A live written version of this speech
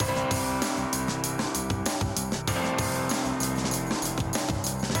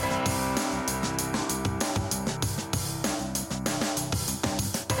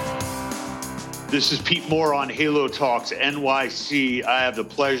This is Pete Moore on Halo Talks NYC. I have the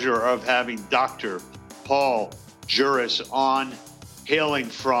pleasure of having Dr. Paul Juris on, hailing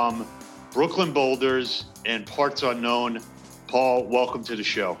from Brooklyn Boulders and parts unknown. Paul, welcome to the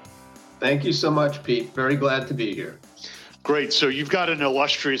show. Thank you so much, Pete. Very glad to be here. Great. So you've got an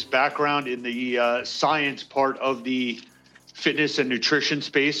illustrious background in the science part of the fitness and nutrition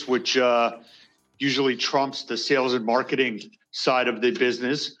space, which usually trumps the sales and marketing side of the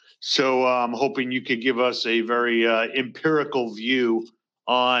business. So I'm hoping you could give us a very empirical view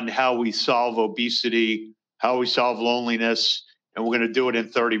on how we solve obesity, how we solve loneliness, and we're going to do it in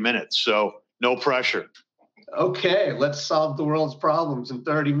 30 minutes. So no pressure. Okay, let's solve the world's problems in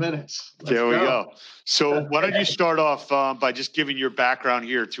 30 minutes. There we go. So why don't you start off by just giving your background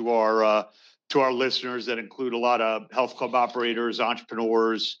here to our listeners that include a lot of health club operators,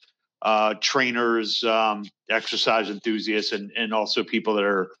 entrepreneurs, trainers, exercise enthusiasts, and also people that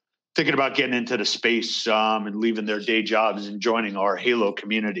are thinking about getting into the space and leaving their day jobs and joining our Halo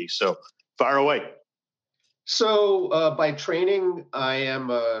community. So fire away. So by training, I am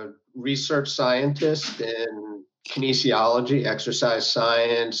a research scientist in kinesiology, exercise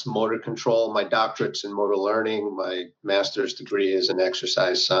science, motor control. My doctorate's in motor learning. My master's degree is in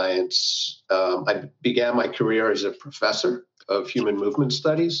exercise science. I began my career as a professor of human movement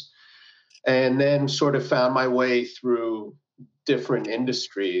studies and then sort of found my way through different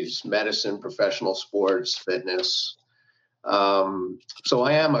industries, medicine, professional sports, fitness. So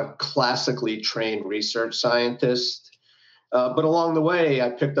I am a classically trained research scientist, but along the way, I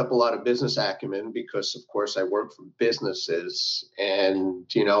picked up a lot of business acumen because, of course, I work for businesses. And,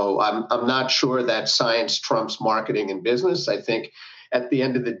 I'm not sure that science trumps marketing and business. I think at the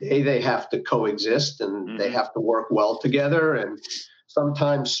end of the day, they have to coexist and they have to work well together. And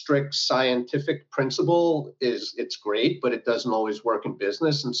sometimes strict scientific principle it's great, but it doesn't always work in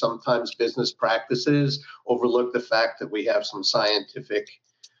business. And sometimes business practices overlook the fact that we have some scientific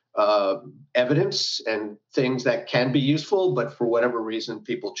evidence and things that can be useful, but for whatever reason,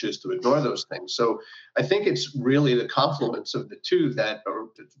 people choose to ignore those things. So I think it's really the confluence of the two that are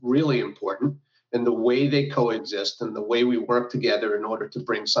really important, and the way they coexist and the way we work together in order to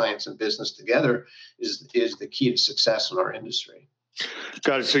bring science and business together is the key to success in our industry.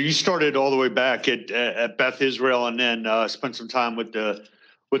 Got it. So you started all the way back at Beth Israel, and then spent some time with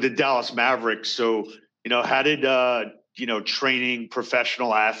the Dallas Mavericks. So how did training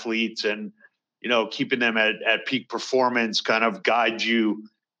professional athletes and keeping them at peak performance kind of guide you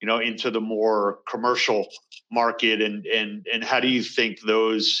into the more commercial market, and how do you think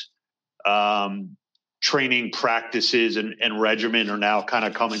those training practices and regimen are now kind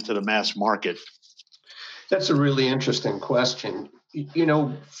of coming to the mass market? That's a really interesting question.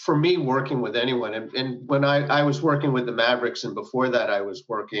 For me, working with anyone, and when I was working with the Mavericks, and before that, I was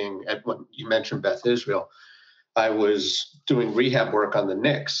working at, when you mentioned Beth Israel, I was doing rehab work on the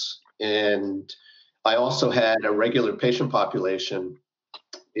Knicks. And I also had a regular patient population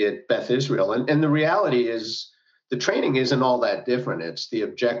at Beth Israel. And the reality is the training isn't all that different. It's the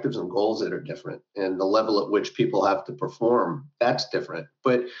objectives and goals that are different, and the level at which people have to perform, that's different.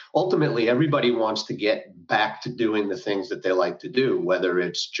 But ultimately, everybody wants to get back to doing the things that they like to do, whether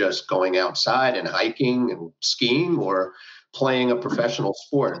it's just going outside and hiking and skiing or playing a professional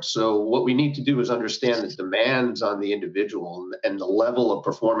sport. So what we need to do is understand the demands on the individual and the level of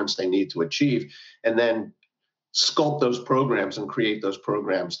performance they need to achieve, and then sculpt those programs and create those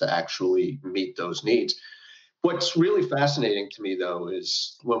programs to actually meet those needs. What's really fascinating to me, though,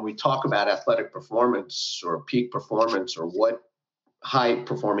 is when we talk about athletic performance or peak performance or what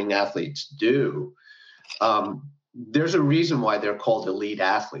high-performing athletes do, there's a reason why they're called elite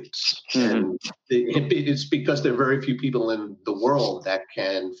athletes. And it's because there are very few people in the world that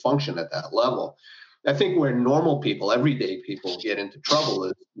can function at that level. I think where normal people, everyday people, get into trouble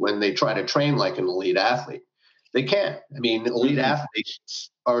is when they try to train like an elite athlete. They can't. I mean, elite athletes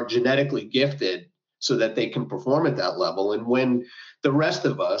are genetically gifted so that they can perform at that level. And when the rest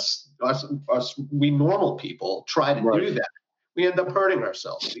of us we normal people, try to do that, we end up hurting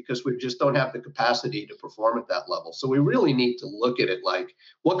ourselves because we just don't have the capacity to perform at that level. So we really need to look at it like,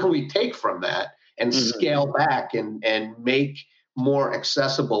 what can we take from that and scale back and make more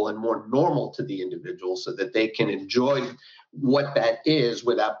accessible and more normal to the individual so that they can enjoy what that is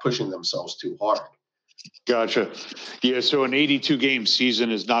without pushing themselves too hard. Gotcha. Yeah. So an 82-game season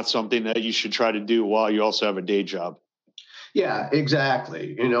is not something that you should try to do while you also have a day job. Yeah,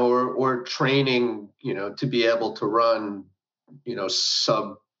 exactly. Or training, to be able to run,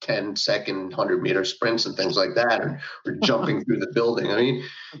 sub 10-second 100-meter sprints and things like that, or jumping through the building. I mean,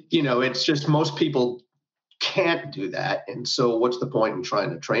 it's just most people can't do that. And so what's the point in trying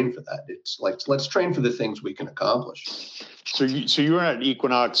to train for that? It's like, let's train for the things we can accomplish. So you were at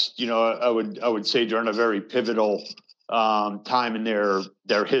Equinox, I would say during a very pivotal time in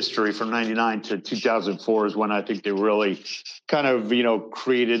their history from 99 to 2004 is when I think they really kind of,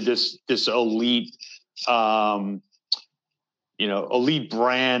 created this elite, elite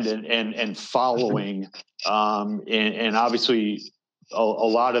brand and following. And obviously a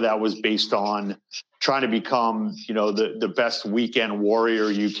lot of that was based on trying to become, the best weekend warrior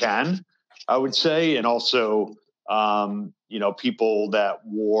you can, I would say. And also, people that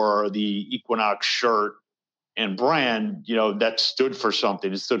wore the Equinox shirt and brand, that stood for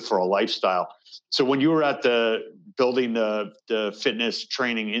something. It stood for a lifestyle. So when you were at building the Fitness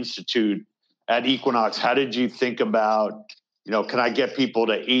Training Institute at Equinox, how did you think about, can I get people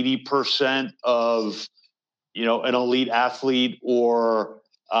to 80% of, an elite athlete, or,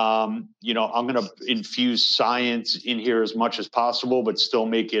 I'm going to infuse science in here as much as possible, but still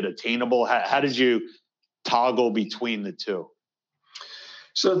make it attainable? How did you toggle between the two?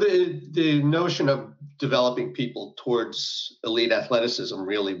 So the notion of developing people towards elite athleticism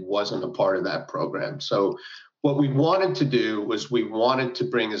really wasn't a part of that program. So what we wanted to do was we wanted to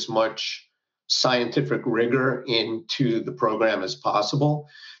bring as much scientific rigor into the program as possible.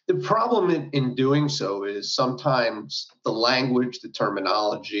 The problem in doing so is sometimes the language, the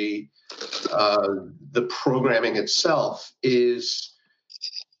terminology, the programming itself is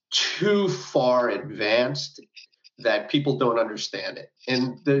too far advanced that people don't understand it.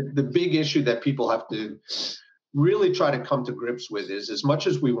 And the big issue that people have to really try to come to grips with is, as much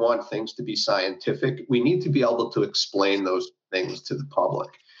as we want things to be scientific, we need to be able to explain those things to the public.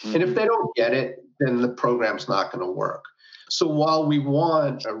 Mm-hmm. And if they don't get it, then the program's not going to work. So while we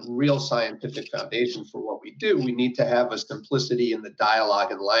want a real scientific foundation for what we do, we need to have a simplicity in the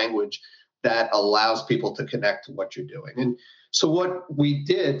dialogue and language that allows people to connect to what you're doing. And so what we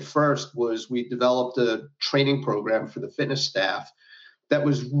did first was we developed a training program for the fitness staff that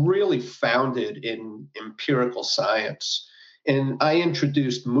was really founded in empirical science. And I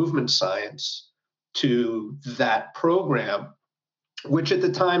introduced movement science to that program, which at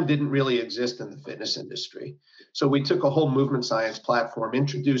the time didn't really exist in the fitness industry. So we took a whole movement science platform,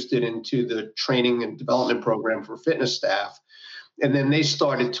 introduced it into the training and development program for fitness staff, and then they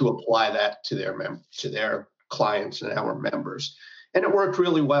started to apply that to their clients and our members. And it worked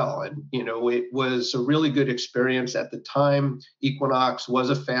really well. And, it was a really good experience at the time. Equinox was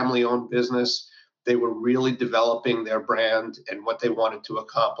a family-owned business. They were really developing their brand and what they wanted to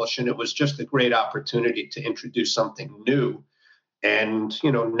accomplish. And it was just a great opportunity to introduce something new. And,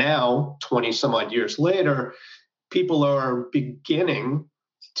 now, 20 some odd years later, people are beginning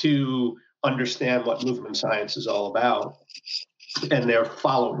to understand what movement science is all about, and they're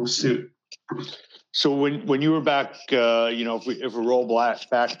following suit. So when you were back, if we roll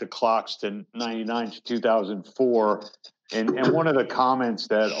back the clocks to 99 to 2004, and one of the comments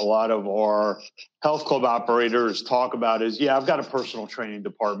that a lot of our health club operators talk about is, I've got a personal training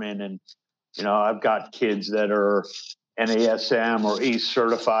department, and, I've got kids that are NASM or ACE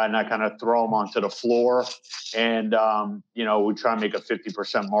certified, and I kind of throw them onto the floor, and, we try and make a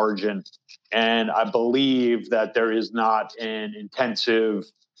 50% margin. And I believe that there is not an intensive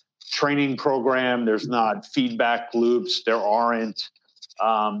training program. There's not feedback loops. There aren't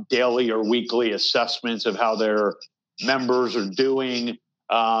daily or weekly assessments of how their members are doing.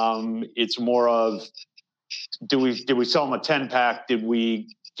 It's more of, did we sell them a 10-pack? Did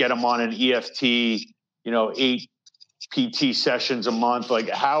we get them on an EFT, 8 PT sessions a month? Like,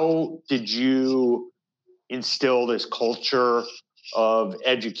 how did you instill this culture of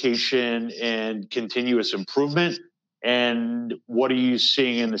education and continuous improvement? And what are you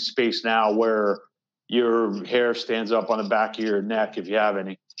seeing in the space now where your hair stands up on the back of your neck, if you have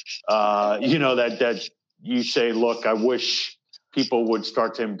any, that you say, look, I wish people would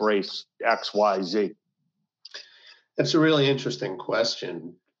start to embrace X, Y, Z? That's a really interesting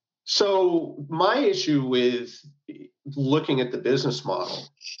question. So my issue with looking at the business model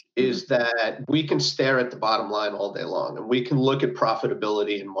is that we can stare at the bottom line all day long, and we can look at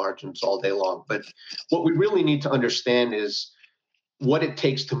profitability and margins all day long. But what we really need to understand is what it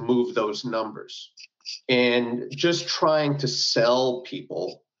takes to move those numbers. And just trying to sell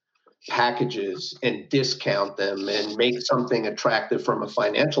people packages and discount them and make something attractive from a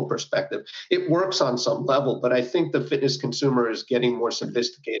financial perspective, it works on some level. But I think the fitness consumer is getting more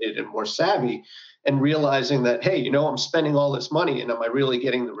sophisticated and more savvy and realizing that, hey, I'm spending all this money, and am I really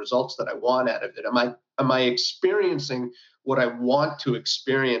getting the results that I want out of it? Am I experiencing what I want to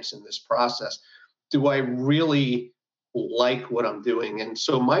experience in this process? Do I really like what I'm doing. And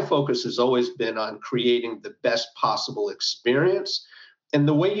so my focus has always been on creating the best possible experience. And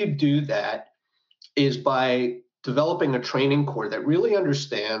the way you do that is by developing a training core that really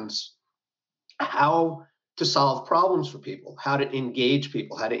understands how to solve problems for people, how to engage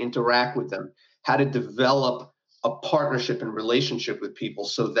people, how to interact with them, how to develop a partnership and relationship with people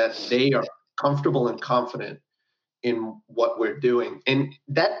so that they are comfortable and confident in what we're doing. And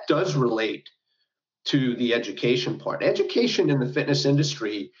that does relate to the education part. Education in the fitness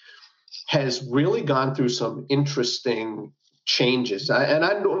industry has really gone through some interesting changes. And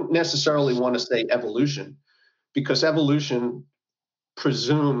I don't necessarily want to say evolution, because evolution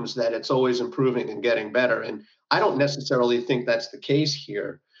presumes that it's always improving and getting better. And I don't necessarily think that's the case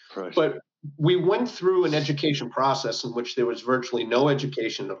here. Right. But we went through an education process in which there was virtually no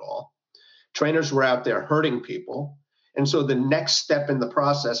education at all. Trainers were out there hurting people. And so the next step in the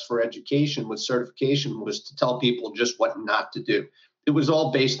process for education with certification was to tell people just what not to do. It was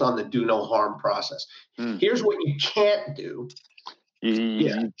all based on the do no harm process. Here's what you can't do.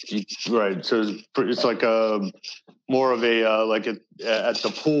 Right. So it's like more of a at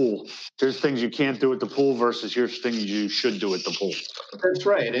the pool. There's things you can't do at the pool versus here's things you should do at the pool. That's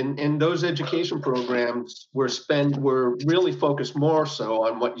right. And those education programs were really focused more so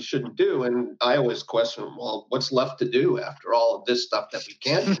on what you shouldn't do. And I always question, well, what's left to do after all of this stuff that we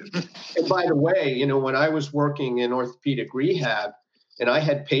can't do? And by the way, when I was working in orthopedic rehab and I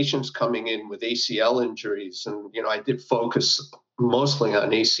had patients coming in with ACL injuries, and I did focus mostly on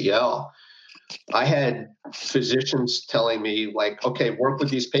ACL. I had physicians telling me, like, okay, work with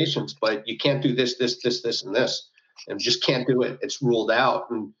these patients, but you can't do this, and this, and just can't do it. It's ruled out.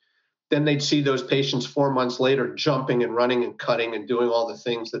 And then they'd see those patients 4 months later jumping and running and cutting and doing all the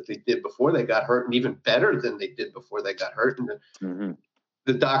things that they did before they got hurt, and even better than they did before they got hurt. And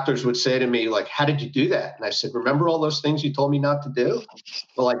the doctors would say to me, like, how did you do that? And I said, remember all those things you told me not to do?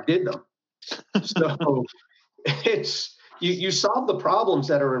 Well, I did them. So it's... You solve the problems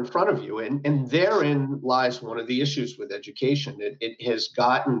that are in front of you, and therein lies one of the issues with education. It has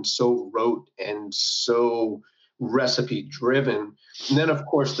gotten so rote and so recipe-driven. And then, of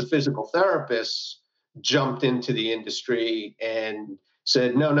course, the physical therapists jumped into the industry and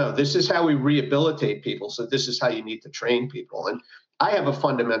said, no, this is how we rehabilitate people, so this is how you need to train people. And I have a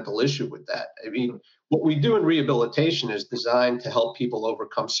fundamental issue with that. I mean, what we do in rehabilitation is designed to help people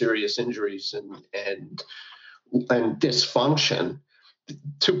overcome serious injuries and dysfunction.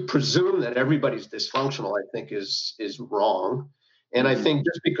 To presume that everybody's dysfunctional, I think, is wrong. And I think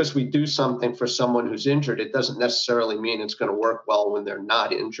just because we do something for someone who's injured, it doesn't necessarily mean it's going to work well when they're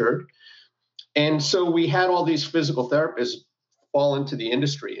not injured. And so we had all these physical therapists fall into the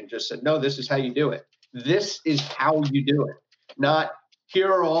industry and just said, no, this is how you do it. This is how you do it. Not, here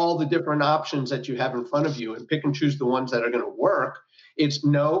are all the different options that you have in front of you and pick and choose the ones that are going to work. It's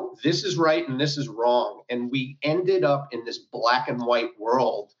no, this is right and this is wrong. And we ended up in this black and white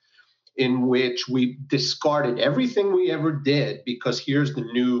world in which we discarded everything we ever did because here's the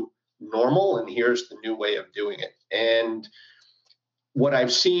new normal and here's the new way of doing it. And what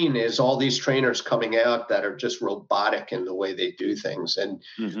I've seen is all these trainers coming out that are just robotic in the way they do things. And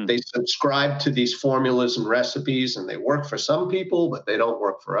they subscribe to these formulas and recipes, and they work for some people, but they don't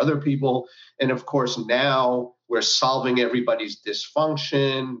work for other people. And of course, now we're solving everybody's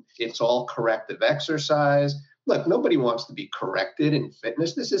dysfunction. It's all corrective exercise. Look, nobody wants to be corrected in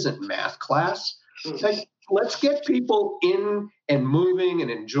fitness. This isn't math class. Like, let's get people in and moving and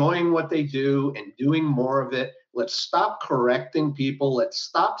enjoying what they do and doing more of it. Let's stop correcting people. Let's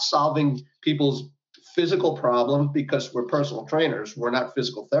stop solving people's physical problems because we're personal trainers. We're not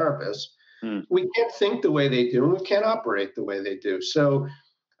physical therapists. We can't think the way they do, and we can't operate the way they do. So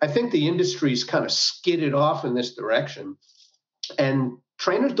I think the industry's kind of skidded off in this direction, and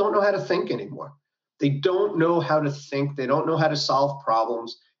trainers don't know how to think anymore. They don't know how to think. They don't know how to solve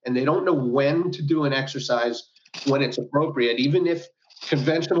problems, and they don't know when to do an exercise when it's appropriate, even if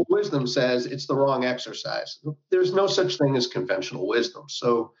conventional wisdom says it's the wrong exercise. There's no such thing as conventional wisdom.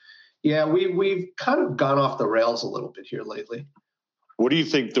 So, yeah, we've kind of gone off the rails a little bit here lately. What do you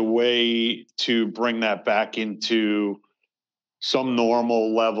think the way to bring that back into some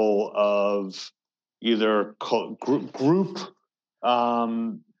normal level of either group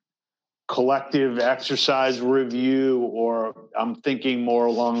collective exercise review, or I'm thinking more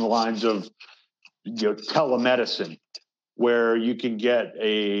along the lines of telemedicine, where you can get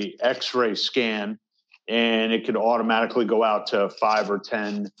a X-ray scan and it could automatically go out to 5 or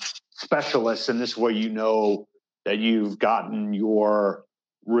 10 specialists, and this way you know that you've gotten your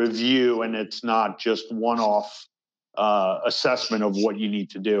review and it's not just one-off assessment of what you need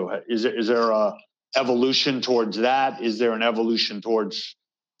to do. Is there evolution towards that? Is there an evolution towards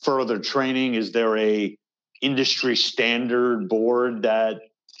further training? Is there a industry standard board that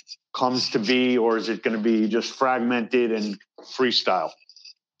comes to be, or is it going to be just fragmented and freestyle?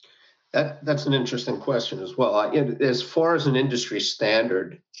 That's an interesting question as well. As far as an industry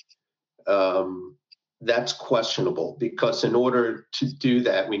standard, that's questionable, because in order to do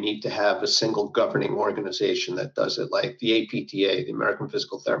that, we need to have a single governing organization that does it, like the APTA, the American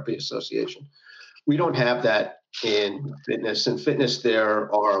Physical Therapy Association. We don't have that in fitness. In fitness,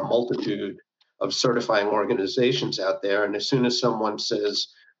 there are a multitude of certifying organizations out there. And as soon as someone says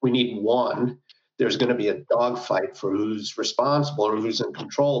we need one, there's going to be a dogfight for who's responsible or who's in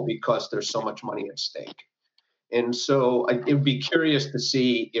control, because there's so much money at stake. And so it would be curious to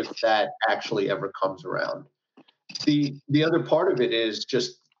see if that actually ever comes around. The other part of it is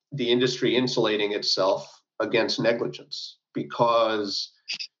just the industry insulating itself against negligence, because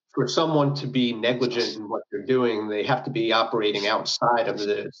for someone to be negligent in what they're doing, they have to be operating outside of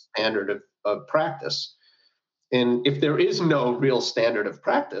the standard of practice. And if there is no real standard of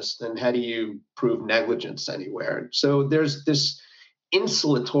practice, then how do you prove negligence anywhere? So there's this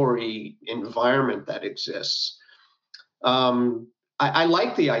insulatory environment that exists. I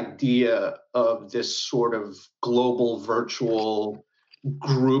like the idea of this sort of global virtual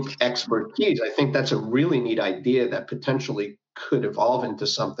group expertise. I think that's a really neat idea that potentially could evolve into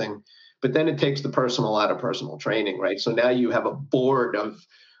something, but then it takes the personal out of personal training, right? So now you have a board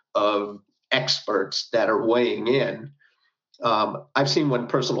of experts that are weighing in. I've seen when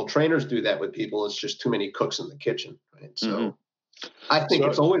personal trainers do that with people, it's just too many cooks in the kitchen, right? So I think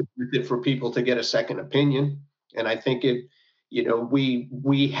it's always worth it for people to get a second opinion. And I think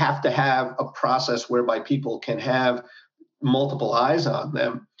we have to have a process whereby people can have multiple eyes on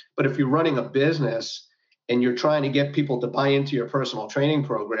them. But if you're running a business and you're trying to get people to buy into your personal training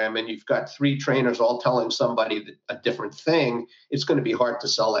program, and you've got 3 trainers all telling somebody a different thing, it's going to be hard to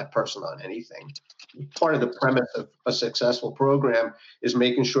sell that person on anything. Part of the premise of a successful program is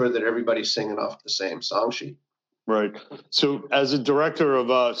making sure that everybody's singing off the same song sheet. Right. So as a director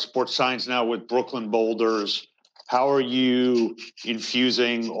of sports science now with Brooklyn Boulders, how are you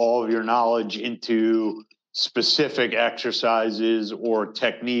infusing all of your knowledge into specific exercises or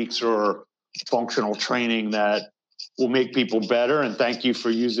techniques or functional training that will make people better? And thank you for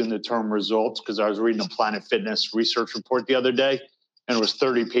using the term results, because I was reading a Planet Fitness research report the other day, and it was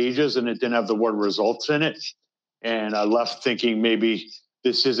 30 pages and it didn't have the word results in it. And I left thinking maybe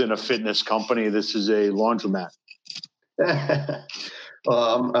this isn't a fitness company, this is a laundromat.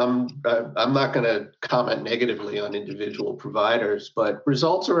 Well, I'm not going to comment negatively on individual providers, but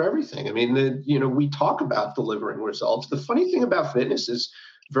results are everything. I mean, we talk about delivering results. The funny thing about fitness is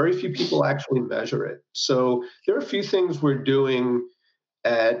very few people actually measure it. So there are a few things we're doing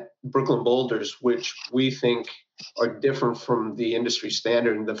at Brooklyn Boulders which we think are different from the industry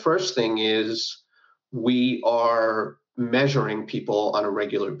standard. And the first thing is we are measuring people on a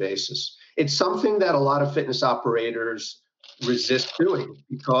regular basis. It's something that a lot of fitness operators resist doing,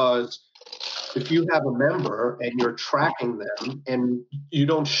 because if you have a member and you're tracking them and you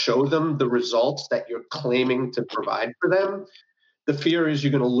don't show them the results that you're claiming to provide for them, the fear is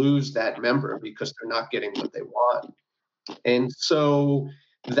you're going to lose that member because they're not getting what they want. And so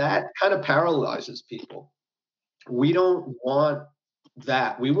that kind of paralyzes people. We don't want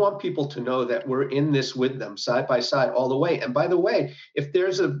that. We want people to know that we're in this with them side by side all the way. And by the way, if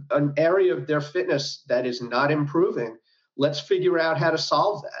there's an area of their fitness that is not improving, let's figure out how to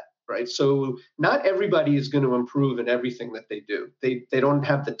solve that, right? So not everybody is going to improve in everything that they do. They don't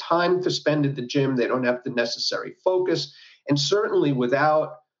have the time to spend at the gym. They don't have the necessary focus. And certainly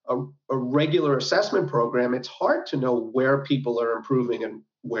without a regular assessment program, it's hard to know where people are improving and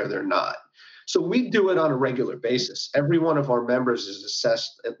where they're not. So we do it on a regular basis. Every one of our members is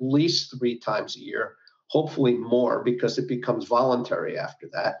assessed at least 3 times a year, hopefully more, because it becomes voluntary after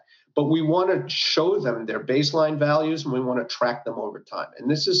that. But we want to show them their baseline values, and we want to track them over time.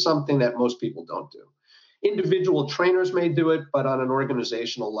 And this is something that most people don't do. Individual trainers may do it, but on an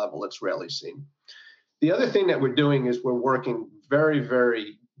organizational level, it's rarely seen. The other thing that we're doing is we're working very,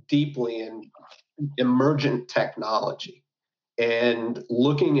 very deeply in emergent technology and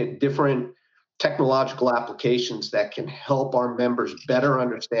looking at different technological applications that can help our members better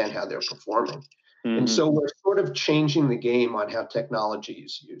understand how they're performing. Mm-hmm. And so we're sort of changing the game on how technology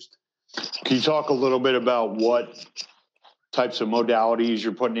is used. Can you talk a little bit about what types of modalities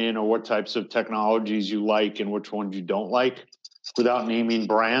you're putting in, or what types of technologies you like and which ones you don't like, without naming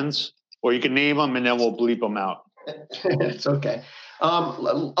brands? Or you can name them and then we'll bleep them out. It's okay.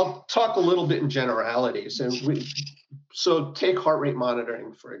 I'll talk a little bit in generalities. So take heart rate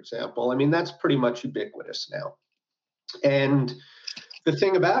monitoring, for example. I mean, that's pretty much ubiquitous now. And the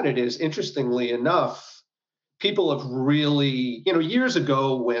thing about it is, interestingly enough, people have really, years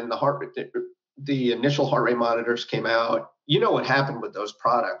ago when the initial heart rate monitors came out, what happened with those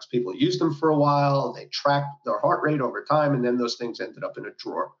products. People used them for a while, they tracked their heart rate over time, and then those things ended up in a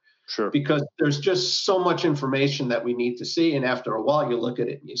drawer. Sure. Because there's just so much information that we need to see. And after a while, you look at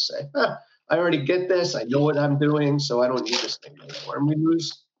it and you say, I already get this. I know what I'm doing, so I don't need this thing anymore. And we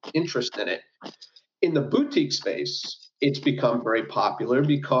lose interest in it. In the boutique space, it's become very popular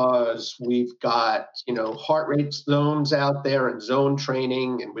because we've got, heart rate zones out there and zone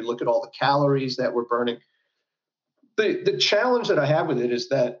training, and we look at all the calories that we're burning. The challenge that I have with it is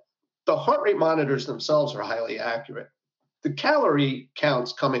that the heart rate monitors themselves are highly accurate. The calorie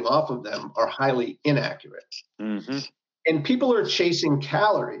counts coming off of them are highly inaccurate. Mm-hmm. And people are chasing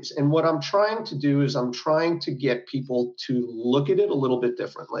calories. And what I'm trying to do is I'm trying to get people to look at it a little bit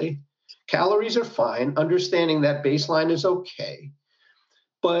differently. Calories are fine, understanding that baseline is okay.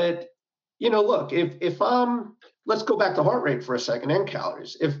 But, look, if let's go back to heart rate for a second and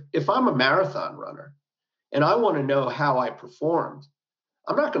calories. If I'm a marathon runner and I want to know how I performed,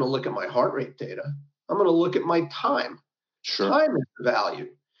 I'm not going to look at my heart rate data. I'm going to look at my time. Sure. Time is the value.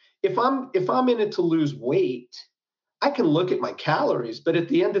 If I'm in it to lose weight, I can look at my calories, but at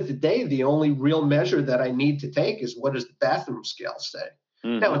the end of the day, the only real measure that I need to take is what does the bathroom scale say?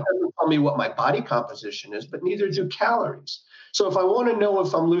 Mm-hmm. Now, it doesn't tell me what my body composition is, but neither do calories. So if I want to know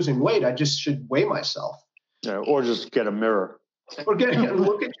if I'm losing weight, I just should weigh myself. Yeah, or just get a mirror. Or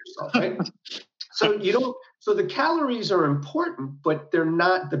look at yourself, right? So so the calories are important, but they're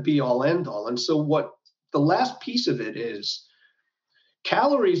not the be all end all. And so what the last piece of it is,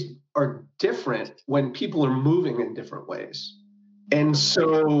 calories are different when people are moving in different ways. And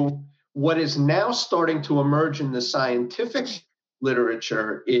so what is now starting to emerge in the scientific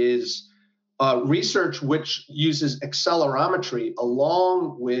literature is research which uses accelerometry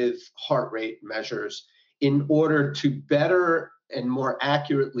along with heart rate measures in order to better and more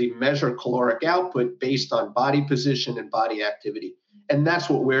accurately measure caloric output based on body position and body activity. And that's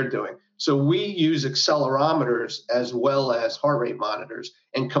what we're doing. So we use accelerometers as well as heart rate monitors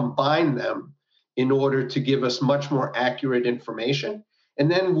and combine them in order to give us much more accurate information. And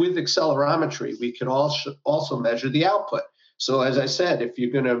then with accelerometry, we can also measure the output. So as I said, if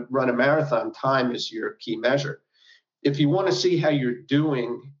you're going to run a marathon, time is your key measure. If you want to see how you're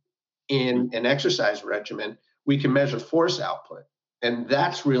doing in an exercise regimen, we can measure force output. And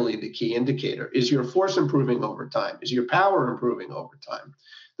that's really the key indicator. Is your force improving over time? Is your power improving over time?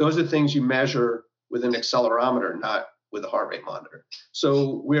 Those are things you measure with an accelerometer, not with a heart rate monitor.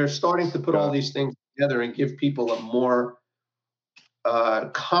 So we're starting to put all these things together and give people a more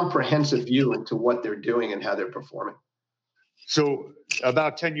comprehensive view into what they're doing and how they're performing. So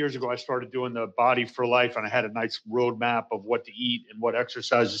about 10 years ago, I started doing the Body for Life, and I had a nice roadmap of what to eat and what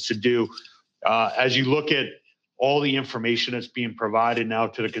exercises to do. As you look at all the information that's being provided now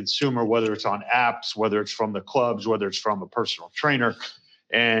to the consumer, whether it's on apps, whether it's from the clubs, whether it's from a personal trainer,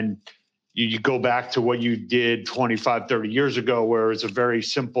 and you go back to what you did 25, 30 years ago, where it's a very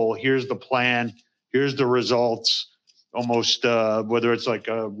simple, here's the plan, here's the results, almost whether it's like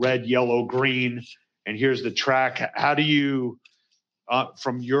a red, yellow, green, and here's the track. How do you,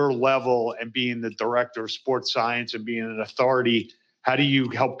 from your level and being the director of sports science and being an authority, how do you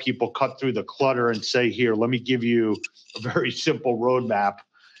help people cut through the clutter and say, here, let me give you a very simple roadmap,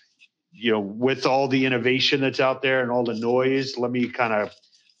 with all the innovation that's out there and all the noise, let me kind of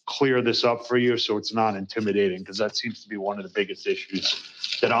clear this up for you so it's not intimidating, because that seems to be one of the biggest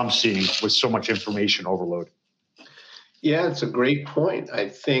issues that I'm seeing with so much information overload. Yeah, it's a great point. I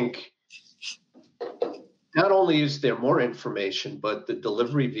think not only is there more information, but the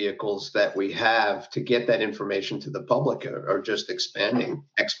delivery vehicles that we have to get that information to the public are just expanding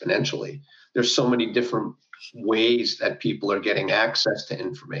exponentially. There's so many different ways that people are getting access to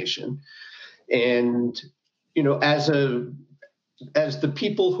information. And, as the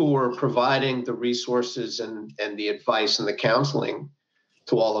people who are providing the resources and the advice and the counseling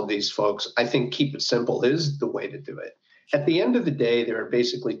to all of these folks, I think keep it simple is the way to do it. At the end of the day, there are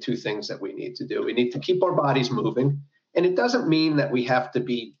basically two things that we need to do. We need to keep our bodies moving. And it doesn't mean that we have to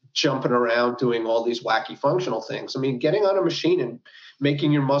be jumping around doing all these wacky functional things. I mean, getting on a machine and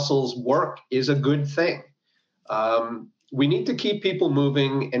making your muscles work is a good thing. We need to keep people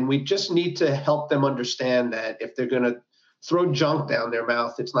moving, and we just need to help them understand that if they're going to throw junk down their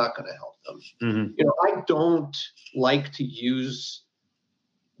mouth, it's not going to help them. Mm-hmm. I don't like to use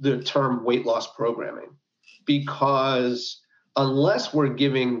the term weight loss programming, because unless we're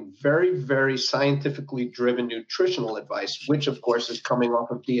giving very, very scientifically driven nutritional advice, which of course is coming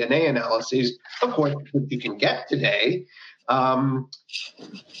off of DNA analyses, of course, which you can get today.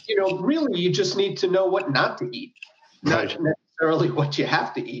 Really, you just need to know what not to eat, not necessarily what you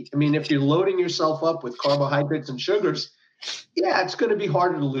have to eat. I mean, if you're loading yourself up with carbohydrates and sugars, yeah, it's going to be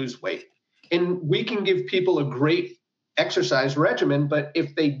harder to lose weight. And we can give people a great exercise regimen, but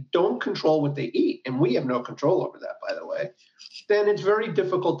if they don't control what they eat, and we have no control over that, by the way, then it's very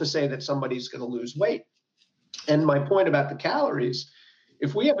difficult to say that somebody's going to lose weight. And my point about the calories,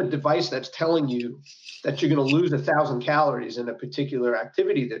 if we have a device that's telling you that you're going to lose 1,000 calories in a particular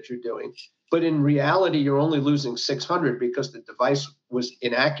activity that you're doing, but in reality, you're only losing 600 because the device was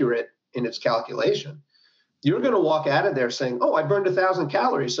inaccurate in its calculation, you're going to walk out of there saying, oh, I burned 1,000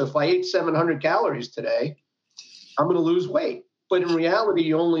 calories. So if I ate 700 calories today, I'm going to lose weight. But in reality,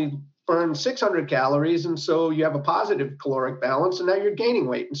 you only burn 600 calories. And so you have a positive caloric balance, and now you're gaining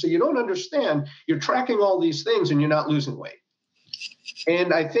weight. And so you don't understand, you're tracking all these things and you're not losing weight.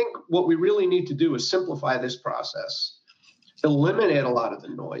 And I think what we really need to do is simplify this process, eliminate a lot of the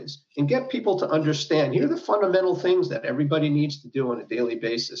noise, and get people to understand, here are the fundamental things that everybody needs to do on a daily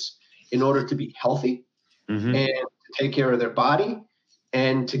basis in order to be healthy and to take care of their body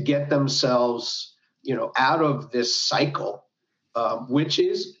and to get themselves, out of this cycle, which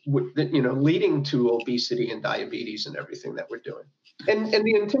is, leading to obesity and diabetes and everything that we're doing. And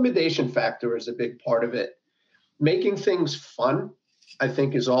the intimidation factor is a big part of it. Making things fun, I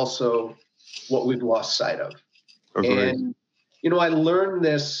think, is also what we've lost sight of. Agreed. And, I learned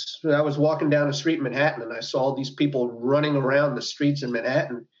this. I was walking down a street in Manhattan, and I saw all these people running around the streets in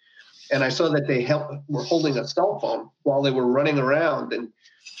Manhattan. And I saw that they were holding a cell phone while they were running around. And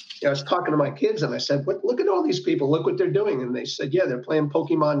I was talking to my kids, and I said, look at all these people. Look what they're doing. And they said, yeah, they're playing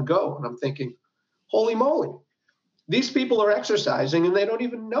Pokemon Go. And I'm thinking, holy moly, these people are exercising, and they don't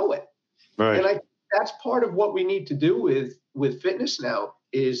even know it. Right. And that's part of what we need to do with fitness now,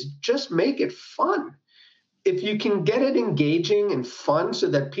 is just make it fun. If you can get it engaging and fun so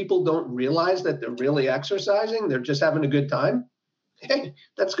that people don't realize that they're really exercising, they're just having a good time, hey,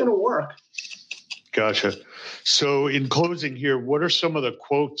 that's going to work. Gotcha. So in closing here, what are some of the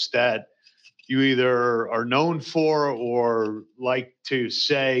quotes that you either are known for or like to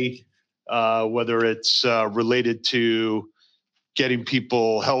say, whether it's related to getting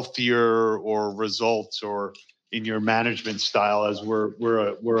people healthier or results, or in your management style, as we're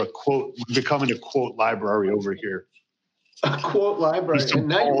becoming a quote library over here? A quote library. And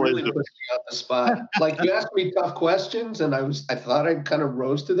now you really put me on the spot. Like, you asked me tough questions, and I thought I kind of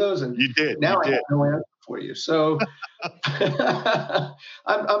rose to those, and you did. Now I have no answer for you. So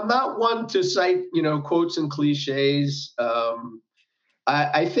I'm not one to cite, quotes and cliches.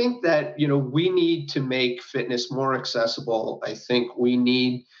 I think that, we need to make fitness more accessible. I think we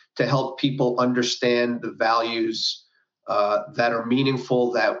need to help people understand the values that are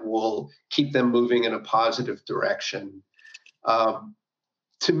meaningful, that will keep them moving in a positive direction.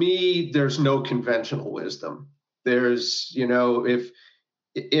 To me, there's no conventional wisdom. There's,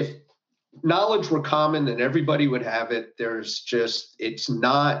 if knowledge were common and everybody would have it, it's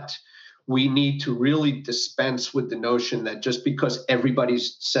not. We need to really dispense with the notion that just because everybody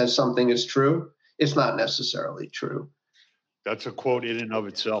says something is true, it's not necessarily true. That's a quote in and of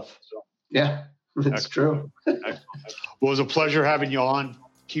itself. Yeah, that's true. Well, it was a pleasure having you on.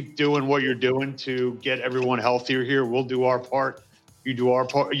 Keep doing what you're doing to get everyone healthier here. We'll do our part. You do our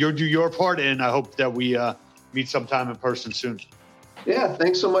part. You'll do your part, and I hope that we meet sometime in person soon. Yeah,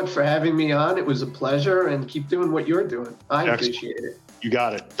 thanks so much for having me on. It was a pleasure, and keep doing what you're doing. I appreciate it. You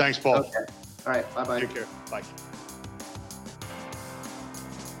got it. Thanks, Paul. Okay. All right. Bye-bye. Take care. Bye.